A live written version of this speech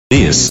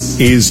This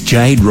is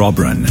Jade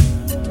Robran.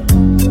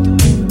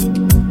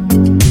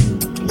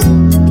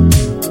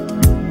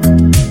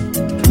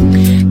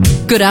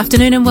 Good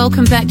afternoon and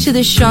welcome back to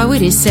the show.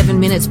 It is 7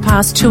 minutes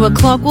past 2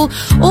 o'clock. Well,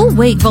 all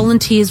week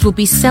volunteers will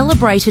be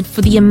celebrated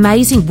for the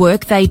amazing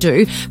work they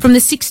do. From the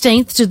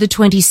 16th to the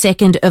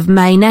 22nd of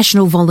May,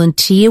 National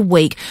Volunteer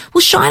Week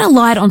will shine a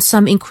light on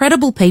some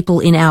incredible people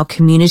in our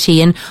community,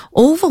 and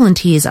all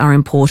volunteers are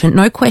important,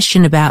 no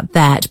question about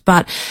that.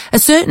 But a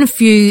certain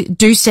few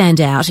do stand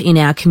out in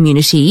our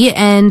community,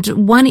 and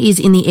one is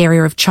in the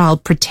area of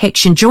child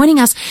protection. Joining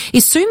us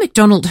is Sue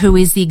McDonald, who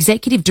is the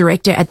Executive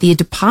Director at the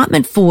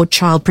Department for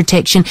Child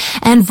Protection,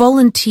 and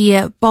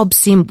volunteer Bob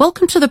Sim.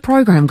 Welcome to the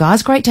program,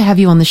 guys. Great to have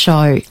you on the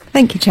show.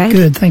 Thank you, Jade.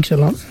 Good, thanks a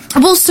lot.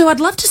 Well, Sue, I'd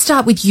love to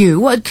start with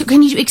you.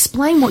 Can you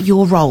explain what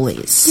your role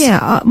is?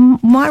 Yeah,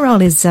 my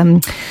role is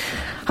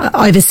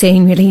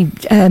overseeing really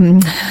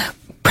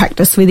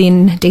practice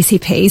within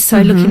DCP, so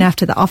looking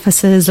after the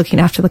officers, looking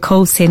after the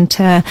call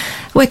centre,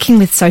 working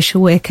with social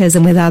workers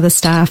and with other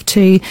staff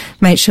to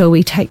make sure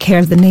we take care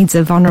of the needs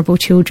of vulnerable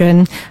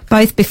children,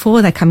 both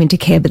before they come into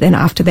care but then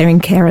after they're in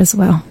care as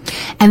well.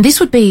 And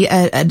this would be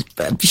a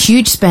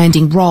huge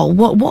spanning role.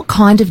 What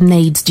kind of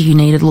needs do you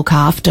need to look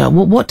after?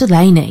 What do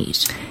they need?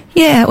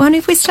 Yeah, well, and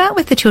if we start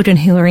with the children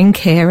who are in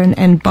care,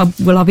 and Bob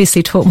will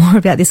obviously talk more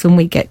about this when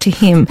we get to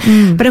him,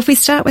 but if we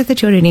start with the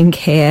children in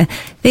care,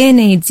 their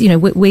needs,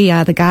 we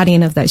are the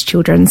guardian of those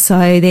children,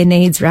 so their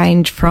needs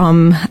range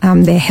from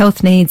their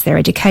health needs, their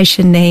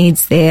education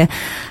needs, their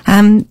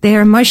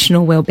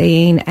emotional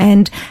well-being,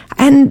 and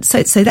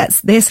so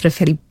that's their sort of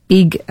fairly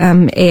big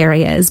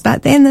areas.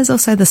 But then there's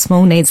also the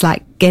small needs,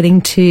 like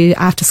getting to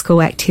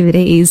after-school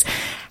activities,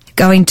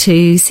 going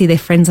to see their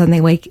friends on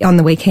the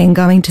weekend,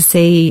 going to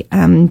see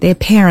their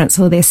parents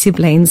or their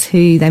siblings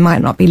who they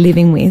might not be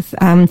living with,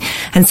 and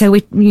so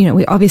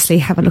we obviously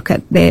have a look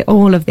at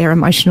all of their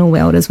emotional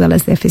world as well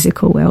as their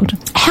physical world.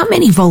 How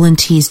many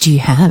volunteers do you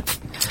have?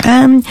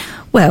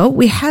 Well,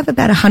 we have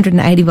about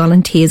 180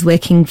 volunteers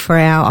working for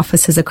our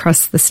offices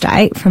across the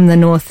state, from the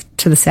north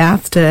to the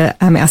south to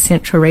our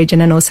central region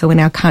and also in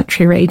our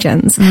country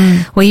regions.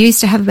 We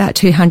used to have about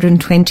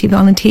 220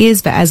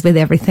 volunteers, but as with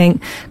everything,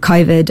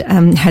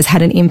 COVID has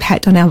had an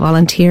impact on our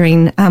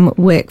volunteering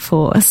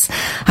workforce.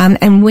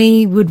 And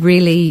we would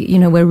really,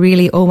 we're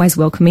really always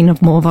welcoming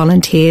of more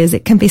volunteers.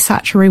 It can be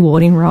such a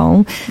rewarding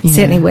role,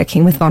 certainly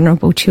working with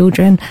vulnerable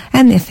children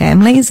and their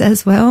families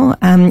as well.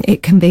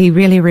 It can be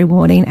really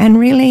rewarding and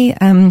really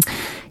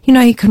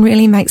you can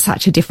really make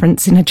such a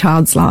difference in a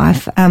child's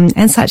life,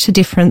 and such a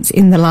difference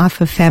in the life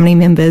of family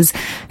members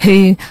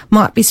who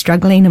might be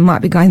struggling and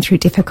might be going through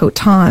difficult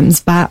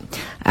times, but,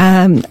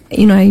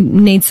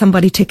 need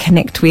somebody to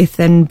connect with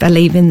and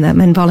believe in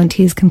them, and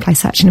volunteers can play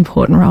such an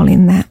important role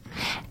in that.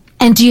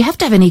 And do you have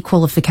to have any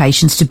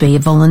qualifications to be a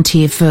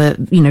volunteer for,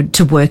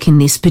 to work in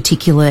this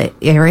particular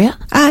area?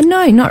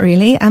 No, not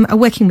really.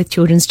 Working with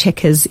children's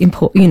check is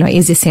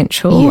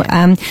essential,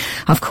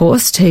 of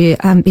course, to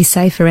be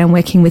safe around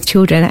working with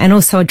children. And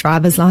also a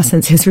driver's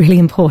license is really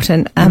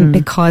important,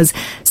 because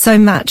so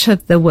much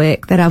of the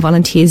work that our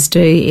volunteers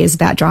do is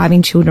about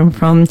driving children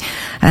from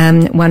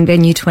one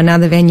venue to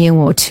another venue,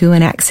 or to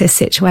an access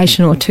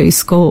situation, or to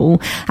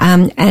school.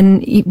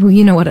 And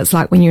you know what it's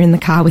like when you're in the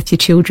car with your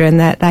children,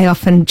 that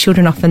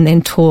children often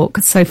then talk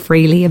so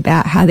freely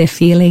about how they're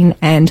feeling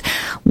and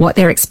what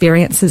their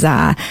experiences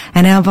are.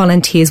 And our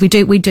volunteers, we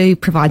do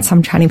provide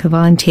some training for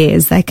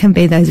volunteers. They can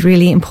be those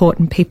really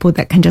important people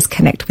that can just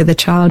connect with a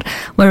child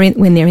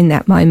when they're in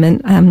that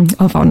moment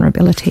of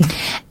vulnerability.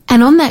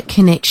 And on that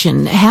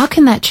connection, how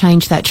can that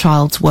change that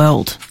child's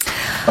world?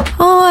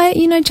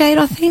 Jade,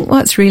 I think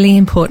what's really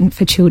important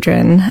for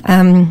children,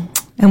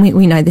 and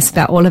we know this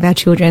about all of our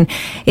children,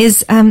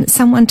 is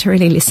someone to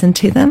really listen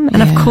to them.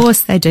 And of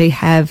course they do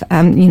have,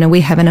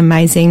 we have an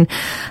amazing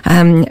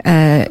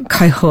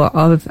cohort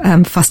of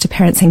foster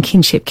parents and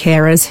kinship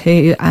carers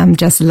who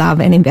just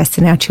love and invest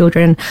in our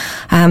children,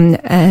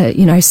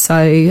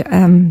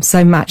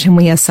 so much. And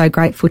we are so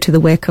grateful to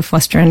the work of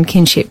foster and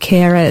kinship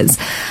carers.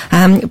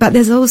 But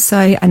there's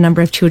also a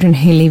number of children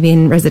who live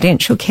in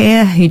residential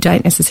care who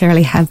don't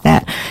necessarily have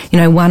that,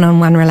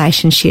 one-on-one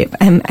relationship.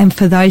 And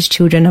for those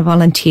children, a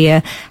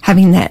volunteer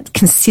having that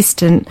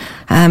consistent,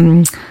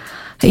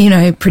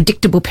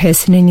 predictable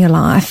person in your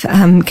life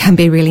can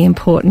be really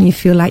important. You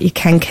feel like you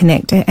can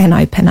connect and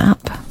open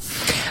up.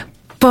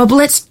 Bob,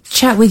 let's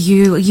chat with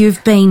you.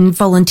 You've been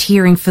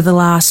volunteering for the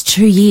last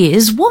 2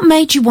 years. What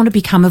made you want to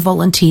become a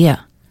volunteer?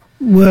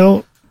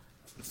 Well,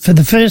 for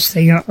the first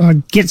thing, I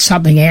get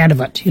something out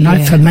of it,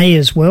 for me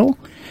as well,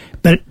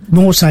 but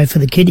more so for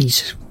the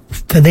kiddies.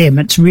 For them,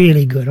 it's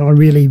really good. I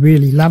really,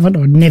 really love it.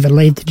 I'd never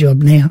leave the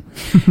job now,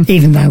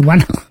 even though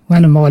one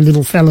of my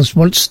little fellas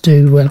wanted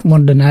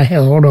to know how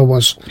old I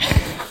was.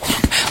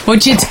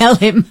 What'd you tell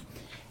him?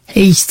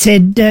 He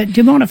said, do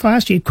you mind if I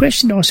ask you a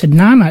question? I said,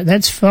 no, mate,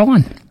 that's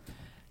fine.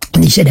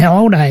 And he said, how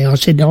old are you? I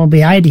said, I'll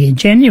be 80 in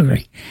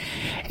January.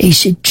 He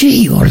said,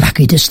 gee, you're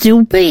lucky to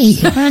still be,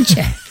 aren't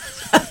you?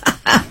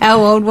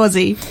 How old was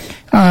he?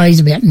 Oh, he's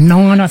about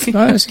 9, I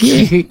suppose.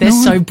 Yeah, Cute. They're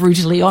 9. so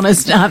brutally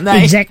honest, aren't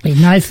they? Exactly,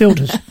 no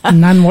filters,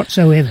 none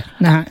whatsoever.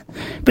 No,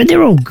 but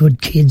they're all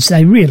good kids.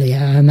 They really are,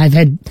 and they've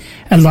had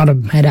a lot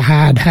of them had a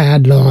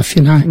hard life,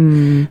 you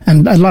know.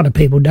 And a lot of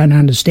people don't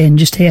understand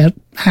just how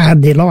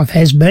hard their life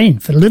has been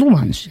for little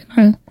ones, you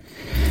know.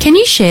 Can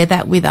you share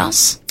that with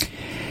us?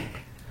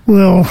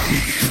 Well,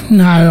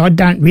 no, I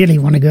don't really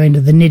want to go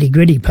into the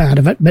nitty-gritty part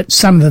of it, but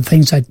some of the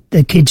things that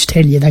the kids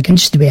tell you, they can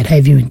just about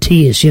have you in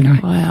tears, you know.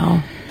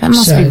 Wow. That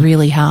must be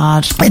really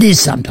hard. It is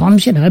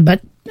sometimes, you know,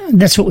 but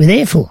that's what we're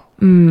there for,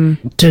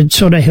 to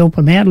sort of help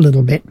them out a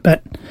little bit.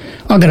 But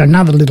I got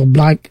another little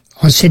bloke,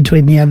 I said to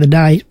him the other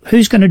day,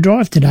 who's going to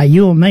drive today,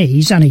 you or me?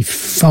 He's only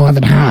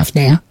 5.5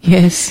 now.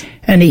 Yes.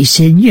 And he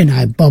said, you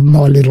know, Bob,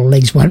 my little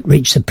legs won't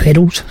reach the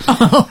pedals.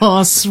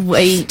 Oh,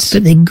 sweet.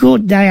 But they're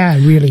good. They are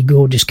really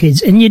gorgeous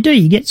kids. And you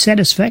get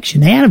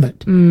satisfaction out of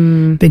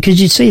it.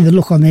 Because you see the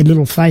look on their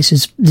little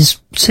faces.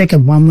 This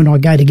second one, when I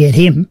go to get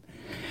him,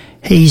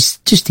 his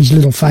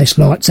little face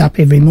lights up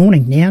every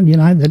morning now, you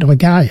know, that I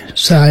go.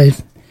 So,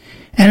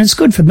 and it's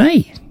good for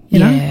me, you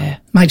know.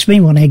 Makes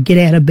me want to get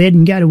out of bed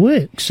and go to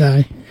work,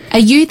 so. Are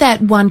you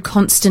that one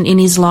constant in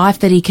his life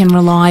that he can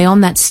rely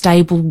on, that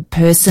stable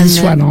person? This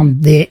one,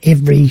 I'm there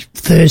every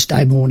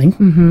Thursday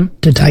morning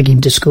to take him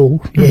to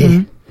school,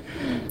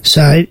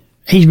 So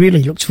he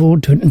really looks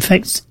forward to it. In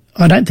fact,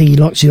 I don't think he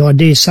likes the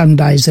idea some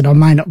days that I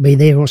may not be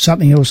there or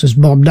something else is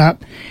bobbed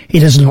up. He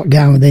doesn't like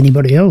going with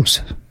anybody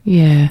else.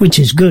 Yeah. Which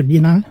is good, you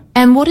know.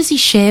 And what does he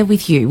share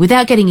with you?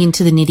 Without getting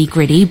into the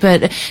nitty-gritty,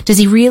 but does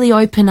he really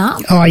open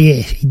up? Oh,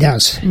 yeah, he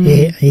does.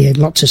 Yeah,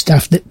 lots of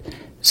stuff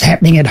that's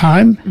happening at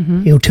home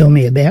he'll tell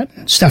me about,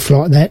 stuff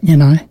like that, you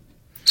know.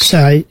 So,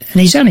 and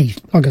he's only,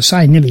 like I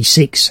say, nearly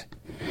 6.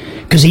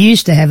 Because he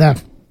used to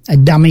have a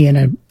dummy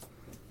and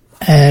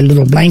a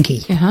little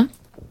blankie.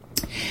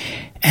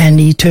 And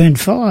he turned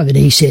 5 and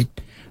he said,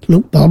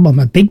 look, Bob, I'm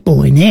a big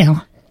boy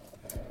now.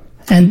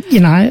 And, you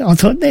know, I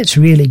thought that's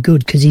really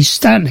good because he's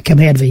starting to come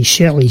out of his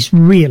shell. He's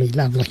really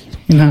lovely,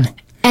 you know.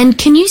 And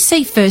can you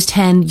see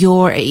firsthand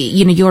your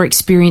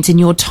experience in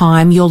your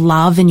time, your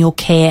love and your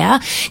care?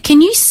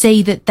 Can you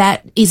see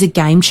that is a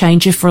game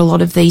changer for a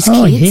lot of these kids?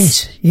 Oh,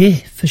 yes. Yeah,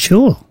 for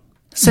sure.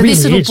 So really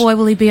this little boy,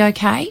 will he be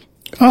okay?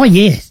 Oh,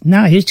 yeah.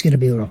 No, he's going to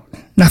be all right.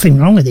 Nothing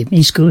wrong with him.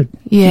 He's good.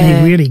 Yeah.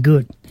 He's really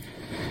good.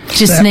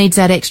 Just needs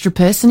that extra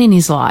person in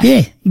his life.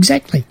 Yeah,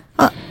 exactly.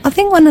 I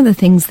think one of the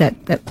things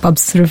that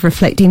Bob's sort of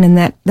reflecting, and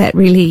that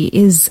really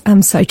is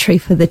so true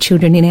for the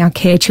children in our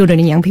care, children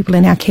and young people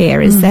in our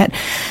care, is that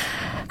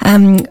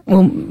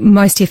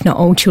most, if not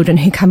all, children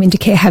who come into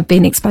care have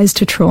been exposed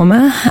to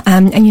trauma.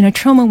 And, you know,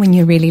 trauma when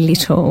you're really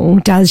little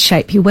does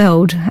shape your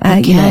world.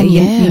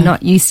 You're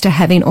not used to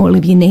having all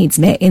of your needs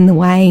met in the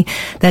way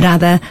that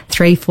other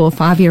 3, 4,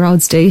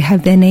 5-year-olds do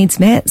have their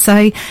needs met.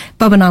 So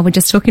Bob and I were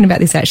just talking about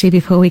this actually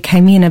before we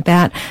came in,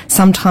 about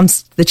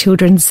sometimes the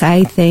children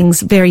say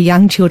things, very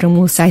young children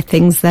will say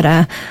things that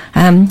are,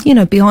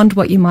 beyond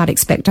what you might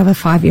expect of a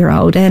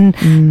 5-year-old. And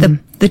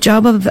the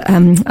job of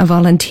a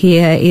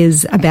volunteer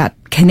is about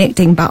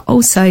connecting, but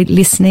also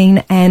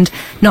listening and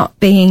not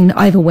being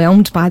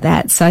overwhelmed by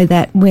that, so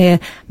that we're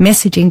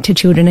messaging to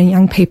children and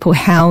young people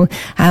how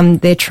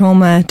their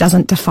trauma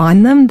doesn't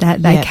define them,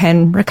 that they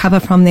can recover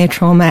from their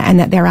trauma, and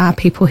that there are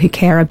people who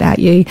care about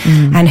you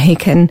and who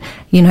can,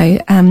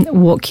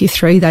 walk you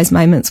through those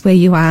moments where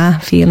you are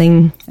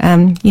feeling,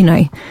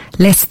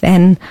 less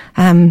than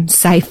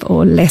safe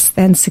or less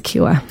than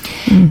secure.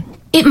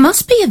 It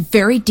must be a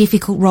very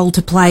difficult role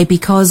to play,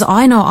 because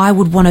I know I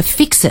would want to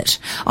fix it.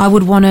 I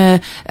would want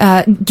to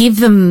give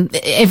them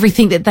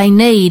everything that they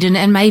need,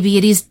 and maybe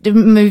it is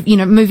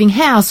moving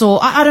house, or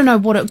I don't know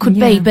what it could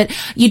be. But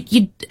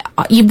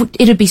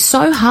it'd be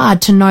so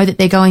hard to know that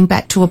they're going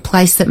back to a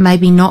place that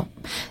maybe not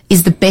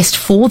is the best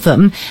for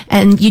them,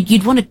 and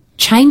you'd want to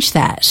change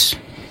that.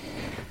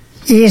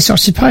 Yes, I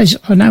suppose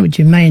I know what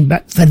you mean,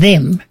 but for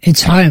them,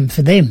 it's home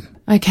for them.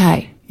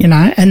 Okay.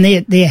 And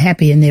they're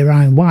happy in their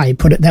own way,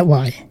 put it that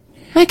way.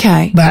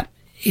 Okay. But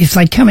if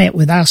they come out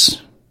with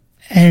us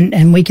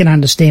and we can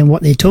understand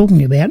what they're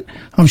talking about,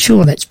 I'm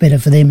sure that's better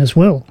for them as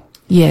well.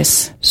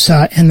 Yes.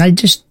 So, and they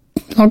just,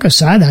 like I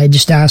say, they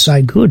just are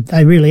so good.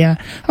 They really are.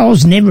 I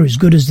was never as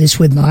good as this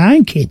with my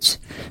own kids,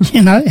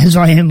 as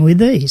I am with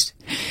these.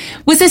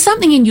 Was there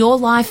something in your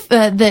life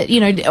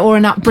that, or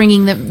an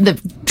upbringing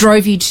that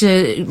drove you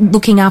to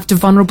looking after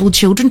vulnerable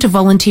children, to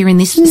volunteer in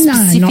this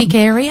specific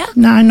area?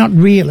 No, not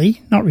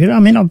really. Not really. I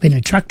mean, I've been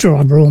a truck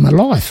driver all my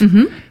life.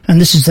 And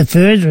this is the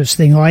furthest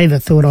thing I ever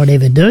thought I'd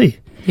ever do.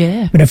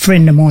 Yeah. But a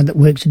friend of mine that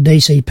works at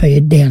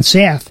DCP down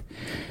south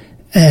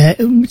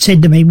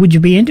said to me, would you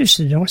be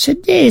interested? I said,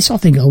 yes, I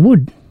think I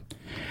would.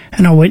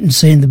 And I went and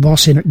seen the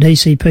boss in at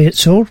DCP at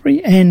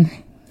Salisbury, and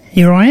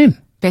here I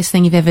am. Best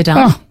thing you've ever done?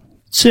 Oh,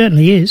 it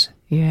certainly is.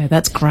 Yeah,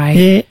 that's great.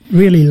 Yeah,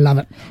 really love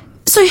it.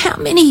 So how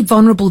many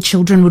vulnerable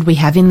children would we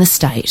have in the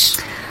state?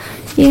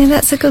 Yeah,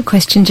 that's a good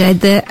question,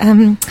 Jade.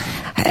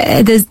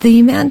 There's the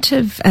amount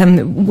of,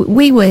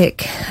 we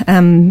work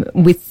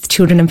with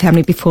children and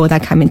family before they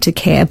come into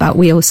care, but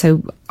we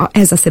also,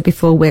 as I said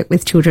before, work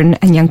with children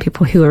and young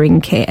people who are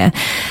in care.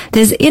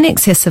 There's in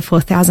excess of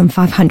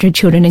 4,500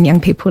 children and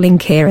young people in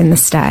care in the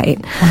state.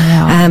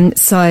 Wow.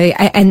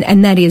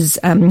 And that is,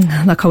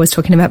 like I was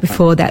talking about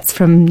before, that's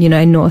from,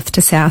 north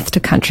to south to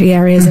country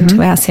areas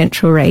into our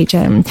central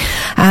region.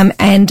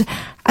 And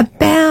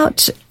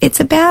it's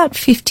about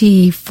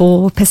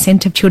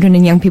 54% of children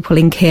and young people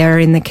in care are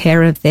in the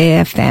care of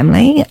their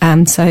family.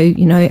 So,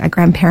 a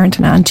grandparent,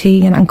 an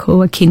auntie, an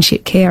uncle, a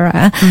kinship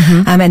carer,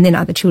 and then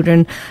other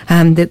children,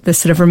 the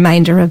sort of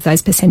remainder of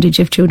those percentage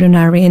of children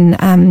are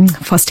in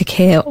foster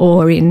care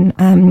or in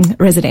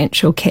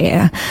residential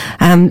care.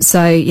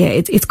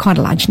 It's quite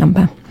a large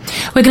number.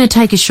 We're going to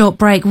take a short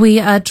break. We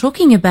are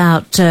talking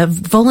about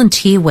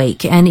Volunteer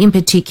Week, and in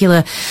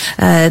particular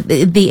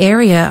the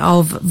area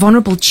of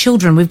vulnerable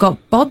children. We've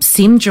got Bob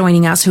Sim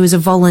joining us, who is a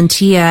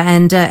volunteer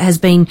and has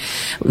been,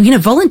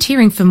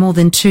 volunteering for more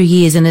than 2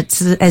 years, and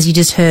it's, as you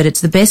just heard, it's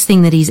the best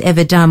thing that he's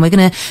ever done. We're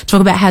going to talk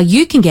about how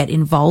you can get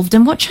involved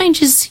and what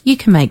changes you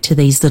can make to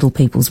these little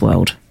people's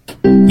world.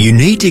 You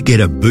need to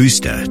get a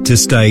booster to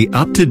stay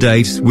up to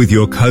date with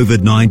your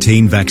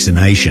COVID-19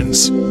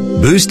 vaccinations.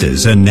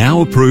 Boosters are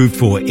now approved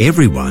for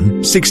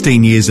everyone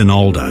 16 years and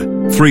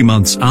older, 3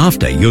 months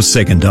after your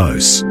second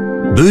dose.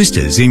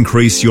 Boosters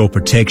increase your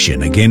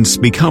protection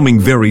against becoming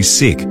very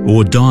sick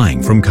or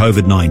dying from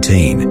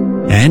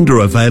COVID-19 and are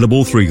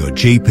available through your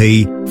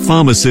GP,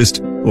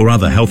 pharmacist or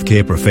other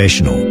healthcare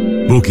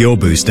professional. Book your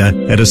booster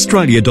at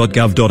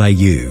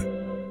australia.gov.au.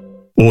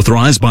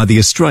 Authorised by the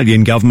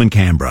Australian Government,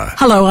 Canberra.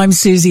 Hello, I'm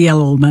Susie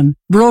Ullman,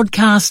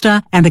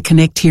 broadcaster and a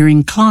Connect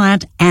Hearing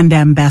client and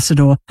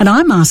ambassador, and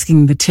I'm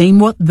asking the team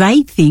what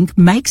they think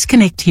makes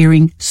Connect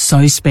Hearing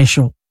so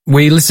special.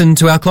 We listen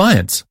to our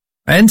clients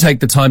and take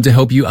the time to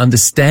help you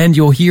understand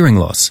your hearing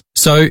loss,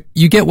 so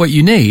you get what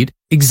you need,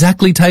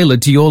 exactly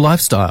tailored to your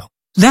lifestyle.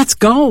 That's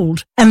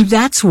gold. And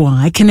that's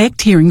why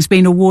Connect Hearing's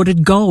been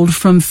awarded gold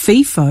from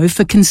FIFO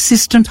for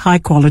consistent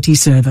high-quality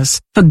service.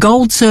 For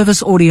gold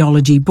service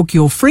audiology, book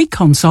your free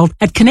consult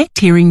at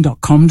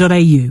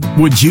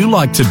connecthearing.com.au. Would you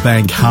like to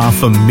bank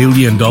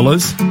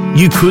 $500,000?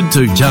 You could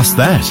do just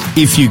that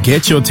if you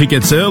get your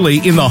tickets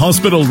early in the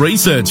Hospital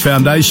Research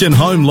Foundation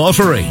Home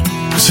Lottery.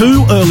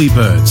 2 early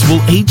birds will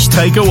each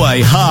take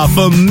away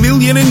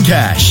 $500,000 in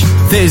cash.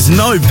 There's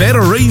no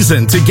better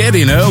reason to get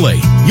in early.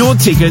 Your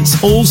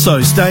tickets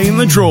also stay in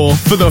the draw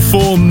for the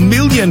 $4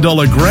 million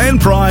grand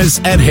prize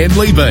at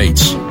Headley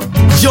Beach.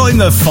 Join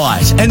the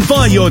fight and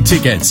buy your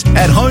tickets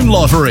at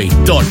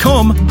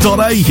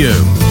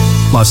homelottery.com.au.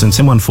 Licence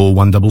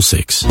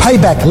M14166. Pay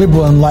back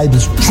Liberal and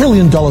Labor's $1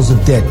 trillion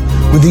of debt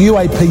with the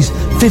UAP's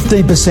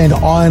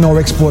 15% iron ore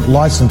export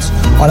licence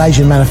on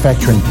Asian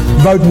manufacturing.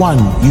 Vote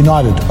 1,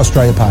 United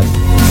Australia Party.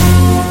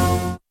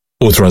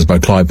 Authorised by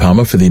Clive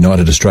Palmer for the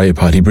United Australia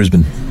Party,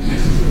 Brisbane.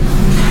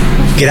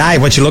 G'day,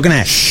 what you looking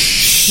at?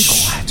 Be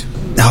quiet.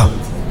 Oh,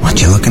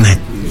 what you looking at?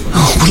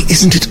 Oh, well,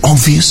 isn't it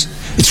obvious?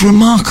 It's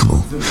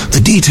remarkable. The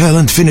detail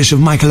and finish of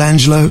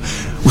Michelangelo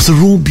with the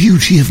raw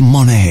beauty of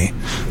Monet.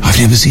 I've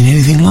never seen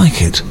anything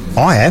like it.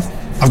 I have.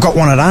 I've got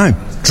one at home.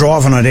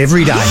 Drive on it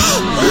every day.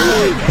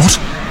 What?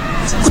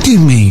 What do you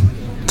mean?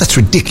 That's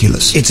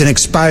ridiculous. It's an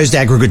exposed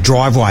aggregate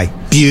driveway.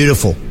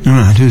 Beautiful. All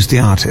right, who's the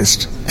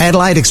artist?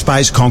 Adelaide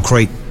Exposed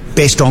Concrete.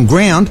 Best on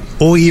ground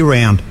all year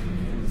round.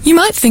 You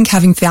might think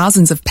having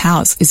thousands of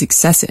POWs is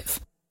excessive,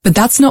 but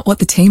that's not what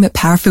the team at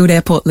Parafield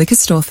Airport Liquor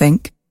Store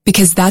think,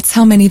 because that's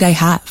how many they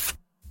have.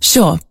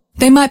 Sure,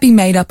 they might be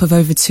made up of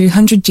over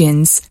 200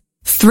 gins,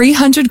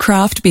 300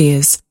 craft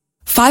beers,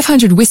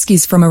 500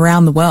 whiskies from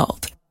around the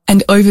world,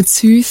 and over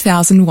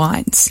 2,000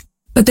 wines.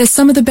 But they're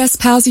some of the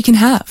best POWs you can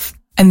have,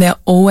 and they're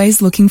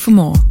always looking for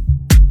more.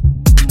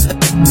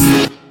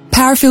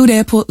 Parafield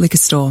Airport Liquor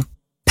Store.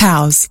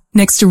 POWs,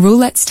 next to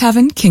Roulette's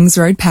Tavern, Kings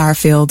Road,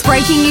 Parafield.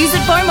 Breaking news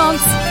at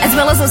Beaumont's. As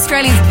well as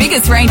Australia's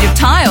biggest range of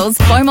tiles,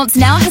 Beaumont's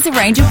now has a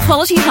range of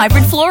quality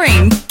hybrid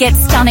flooring. Get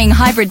stunning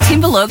hybrid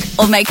timber look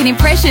or make an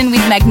impression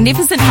with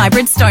magnificent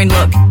hybrid stone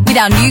look. With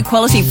our new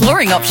quality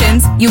flooring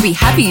options, you'll be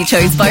happy you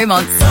chose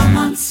Beaumont's.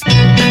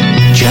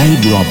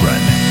 Jade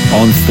Robran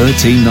on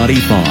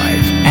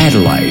 1395,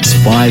 Adelaide's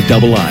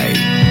 5AA.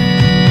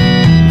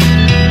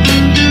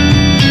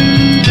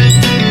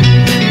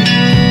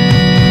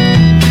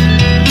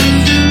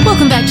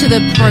 Welcome back to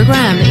the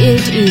program.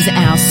 It is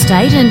Our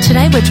State, and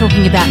today we're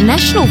talking about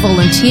National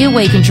Volunteer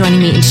Week, and joining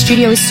me in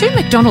studio is Sue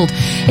McDonald,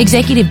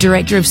 Executive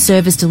Director of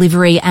Service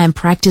Delivery and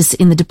Practice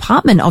in the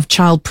Department of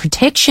Child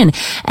Protection,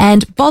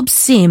 and Bob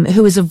Sim,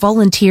 who is a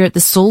volunteer at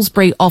the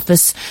Salisbury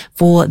office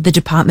for the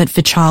Department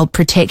for Child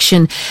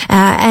Protection.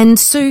 And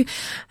Sue,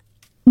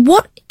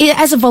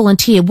 as a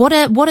volunteer, what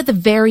are the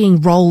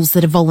varying roles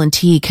that a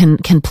volunteer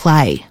can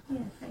play?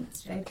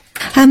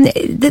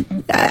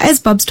 As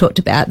Bob's talked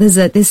about, there's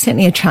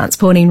certainly a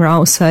transporting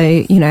role. So,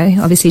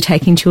 obviously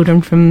taking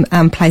children from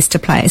place to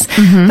place.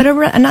 Mm-hmm.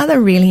 But another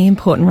really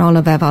important role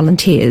of our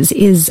volunteers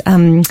is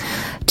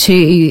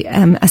to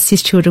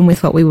assist children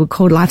with what we would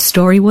call life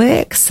story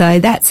work. So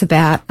that's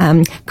about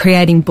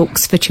creating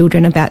books for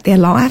children about their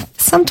life.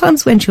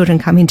 Sometimes when children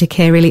come into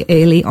care really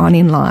early on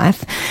in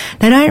life,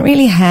 they don't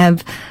really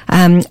have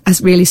a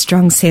really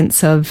strong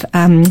sense of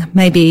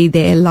maybe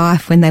their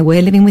life when they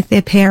were living with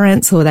their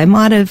parents, or they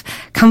might have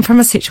come from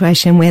a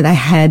situation where they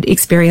had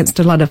experienced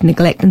a lot of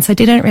neglect, and so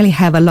they don't really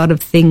have a lot of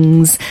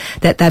things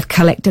that they've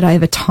collected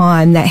over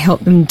time that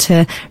help them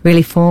to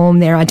really form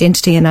their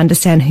identity and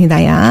understand who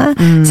they are.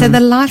 So the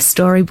life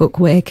storybook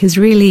work is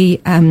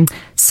really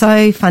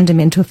so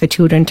fundamental for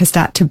children to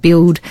start to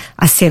build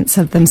a sense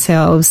of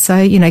themselves.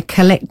 So,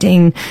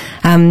 collecting,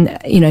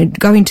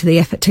 going to the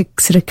effort to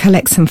sort of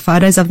collect some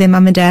photos of their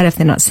mum and dad if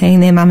they're not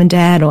seeing their mum and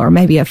dad, or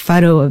maybe a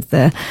photo of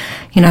the,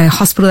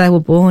 hospital they were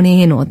born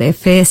in, or their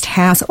first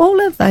house. All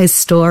of those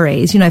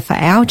stories, for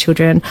our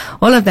children,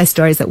 all of those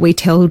stories that we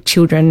tell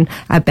children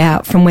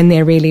about from when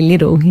they're really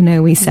little,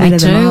 we say to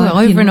them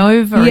over and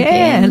over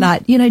again. Yeah,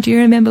 like, do you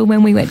remember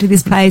when we went to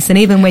this place? And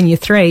even when you're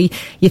 3,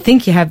 you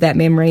think you have that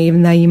memory,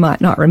 even though you might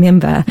not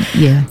remember.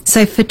 Yeah.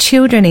 So for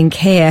children in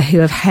care who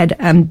have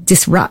had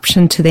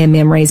disruption to their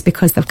memories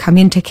because they've come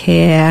into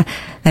care,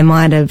 they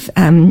might have,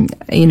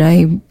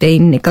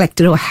 been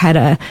neglected or had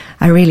a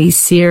really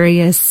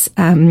serious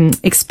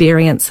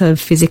experience of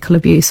physical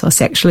abuse or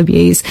sexual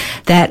abuse,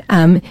 that,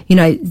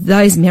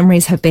 those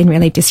memories have been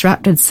really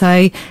disrupted.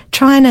 So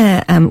trying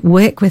to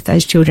work with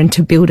those children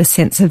to build a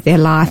sense of their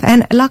life.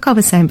 And like I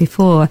was saying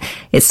before,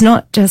 it's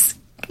not just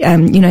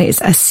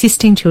it's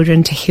assisting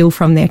children to heal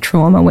from their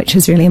trauma, which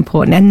is really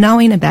important, and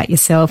knowing about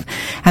yourself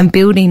and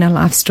building a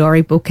life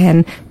story book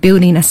and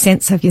building a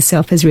sense of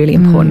yourself is really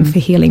important for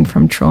healing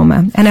from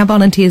trauma. And our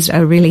volunteers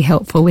are really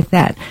helpful with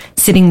that,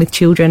 sitting with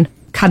children,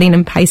 cutting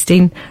and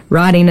pasting,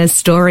 writing a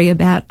story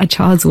about a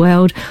child's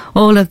world,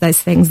 all of those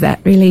things that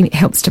really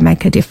helps to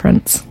make a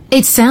difference.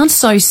 It sounds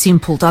so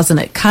simple, doesn't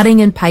it? Cutting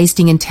and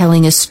pasting and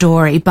telling a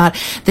story,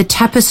 but the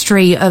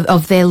tapestry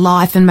of their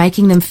life and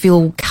making them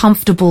feel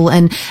comfortable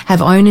and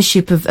have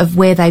ownership of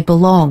where they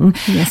belong,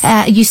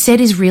 yes. You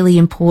said is really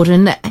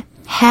important.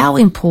 How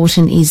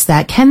important is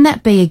that? Can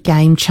that be a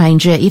game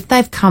changer if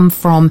they've come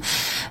from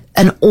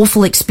an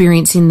awful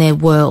experience in their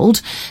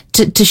world,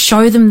 to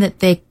show them that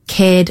they're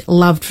cared,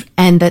 loved,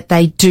 and that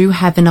they do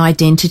have an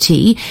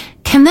identity?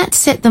 Can that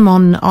set them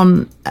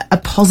on a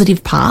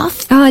positive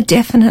path? Oh,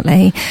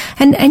 definitely.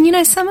 And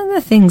some of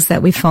the things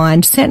that we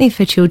find, certainly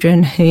for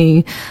children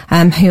who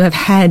have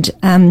had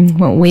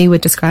what we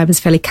would describe as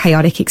fairly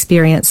chaotic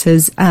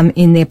experiences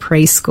in their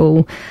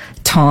preschool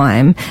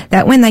time,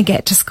 that when they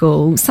get to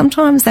school,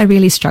 sometimes they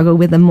really struggle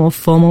with a more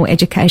formal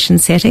education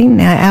setting.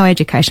 Now, our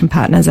education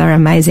partners are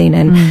amazing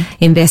and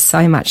invest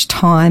so much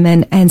time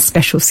and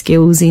special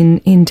skills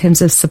in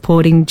terms of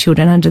supporting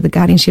children under the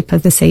guardianship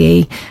of the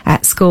CE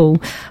at school.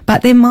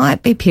 But there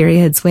might be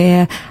periods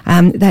where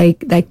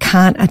they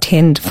can't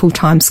attend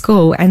full-time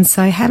school, and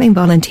so having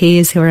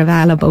volunteers who are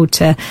available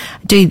to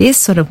do this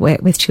sort of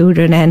work with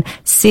children and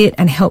sit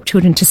and help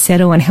children to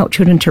settle and help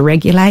children to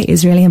regulate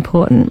is really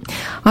important.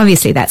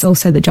 Obviously, that's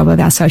also the job of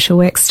our social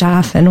work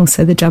staff and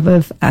also the job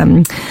of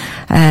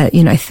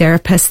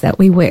therapists that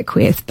we work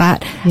with.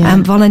 But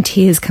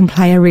volunteers can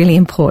play a really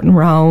important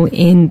role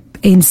in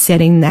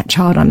setting that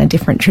child on a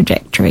different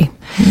trajectory.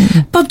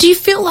 Bob, do you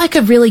feel like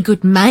a really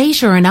good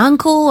mate or an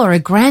uncle or a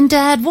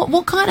granddad?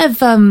 What kind of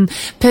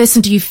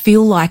person do you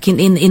feel like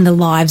in the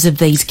lives of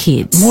these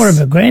kids? More of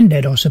a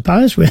granddad, I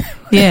suppose.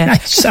 Yeah.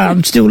 So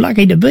I'm still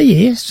lucky to be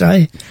here.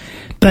 So,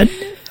 but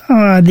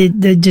they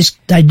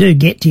do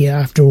get to you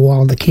after a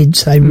while, the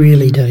kids. They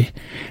really do.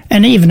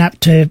 And even up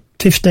to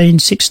 15,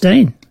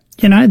 16,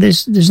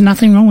 there's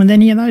nothing wrong with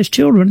any of those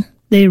children.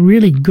 They're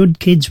really good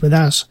kids with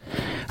us.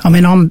 I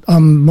mean,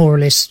 I'm more or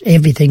less,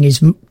 everything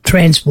is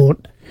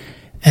transport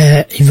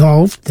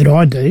evolved that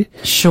I do.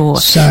 Sure.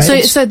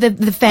 So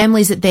the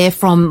families that they're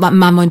from, like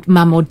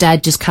mum or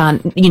dad just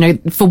can't,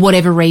 for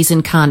whatever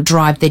reason can't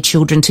drive their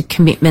children to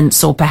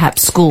commitments or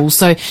perhaps school,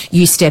 so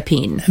you step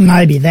in.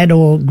 Maybe that,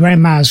 or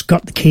grandma's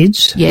got the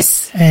kids.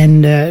 Yes.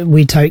 And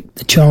we take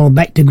the child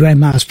back to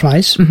grandma's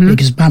place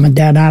because mum and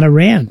dad aren't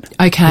around.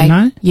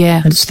 Okay.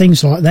 Yeah. It's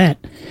things like that.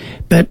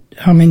 But,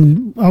 I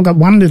mean, I've got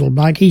one little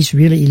bloke, he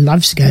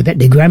loves to go back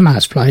to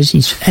grandma's place.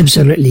 He's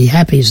absolutely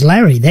happy as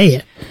Larry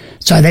there.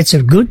 So that's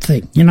a good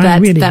thing,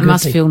 really that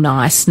must thing. Feel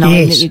nice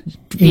knowing that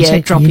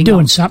exactly. dropping you're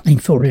doing off. something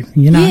for him,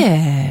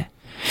 Yeah.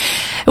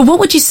 What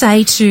would you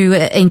say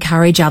to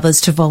encourage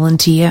others to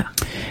volunteer?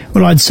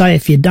 Well, I'd say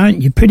if you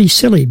don't, you're pretty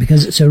silly,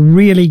 because it's a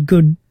really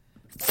good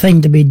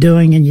thing to be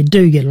doing and you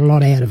do get a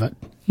lot out of it.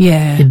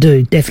 Yeah. You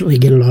do definitely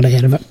get a lot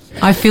out of it.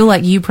 I feel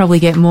like you probably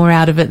get more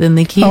out of it than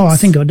the kids. Oh, I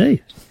think I do.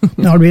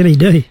 I really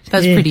do.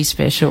 That's pretty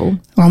special.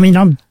 I mean,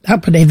 I'm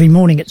up every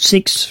morning at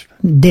 6,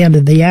 down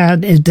to the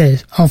yard, at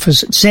the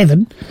office at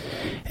 7,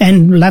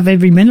 and love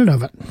every minute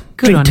of it.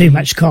 Good on Drink too you.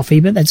 much coffee,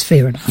 but that's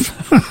fair enough.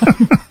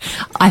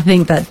 I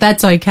think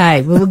that's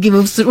okay. We'll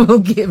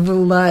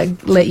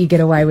let you get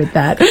away with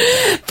that.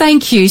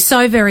 Thank you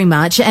so very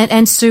much.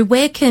 And Sue,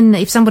 where can,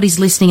 if somebody's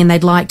listening and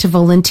they'd like to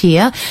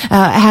volunteer,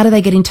 how do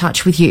they get in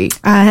touch with you?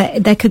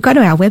 They could go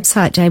to our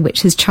website, Jay,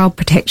 which is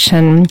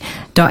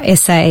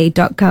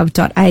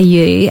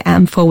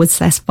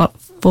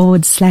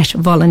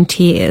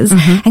childprotection.sa.gov.au/volunteers.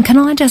 And can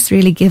I just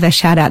really give a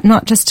shout out,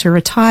 not just to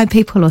retired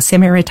people or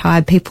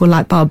semi-retired people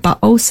like Bob, but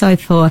also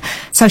for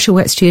social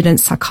work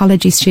students,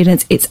 psychology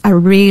students. It's a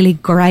really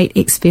great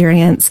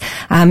experience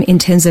in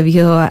terms of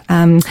your,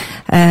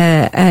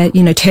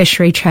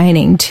 tertiary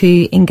training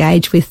to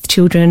engage with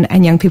children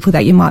and young people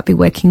that you might be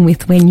working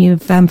with when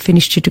you've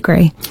finished your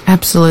degree.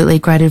 Absolutely.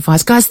 Great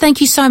advice. Guys,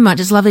 thank you so much.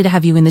 It's lovely to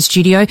have you in the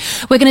studio.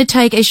 We're going to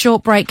take a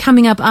short break.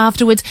 Coming up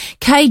afterwards,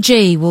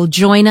 KG will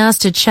join us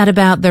to chat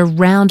about the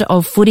round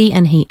of footy,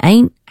 and he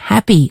ain't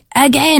happy again.